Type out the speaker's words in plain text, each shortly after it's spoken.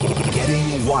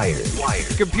Wired.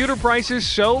 Computer prices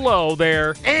so low,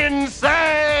 they're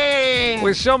insane!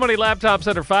 with so many laptops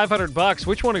under $500,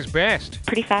 which one is best?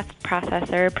 Pretty fast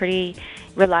processor, pretty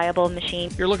reliable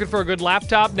machine. You're looking for a good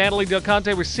laptop? Natalie Del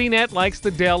Conte with CNET likes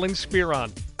the Dell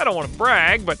Inspiron. I don't want to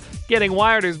brag, but getting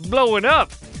wired is blowing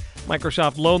up.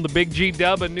 Microsoft loaned the Big G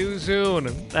Dub a new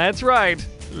Zune. That's right,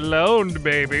 loaned,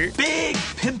 baby. Big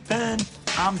pimpin',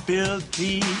 I'm Bill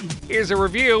G. Here's a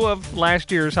review of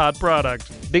last year's hot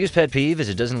product. Biggest pet peeve is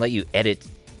it doesn't let you edit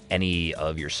any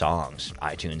of your songs.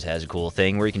 iTunes has a cool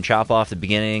thing where you can chop off the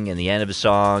beginning and the end of a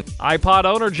song. iPod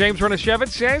owner James Renishevitz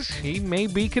says he may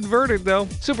be converted, though.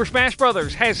 Super Smash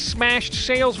Bros. Has smashed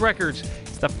sales records.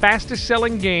 It's the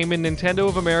fastest-selling game in Nintendo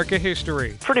of America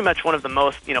history. Pretty much one of the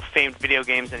most, famed video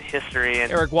games in history.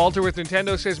 And Eric Walter with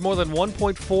Nintendo says more than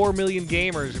 1.4 million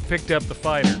gamers have picked up the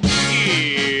fighter.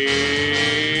 Here's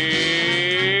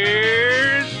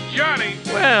Johnny.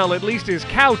 Well, at least his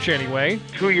couch, anyway.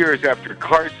 2 years after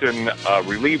Carson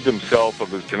relieved himself of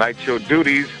his Tonight Show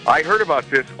duties, I heard about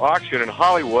this auction in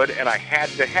Hollywood, and I had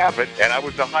to have it, and I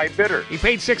was the high bidder. He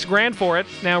paid $6,000 for it.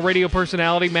 Now radio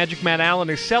personality Magic Man Allen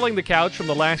is selling the couch from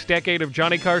the last decade of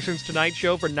Johnny Carson's Tonight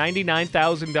Show for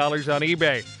 $99,000 on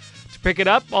eBay. To pick it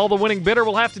up, all the winning bidder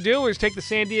will have to do is take the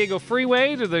San Diego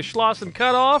Freeway to the Schlosson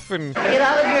Cutoff and... Get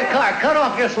out of your car, cut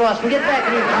off your Schlosson, get back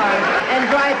in your car, and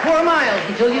drive 4 miles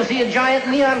until you see a giant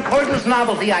neon cordless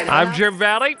novelty item. I'm Jim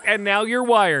Valley, and now you're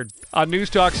wired on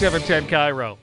News Talk 710 Cairo.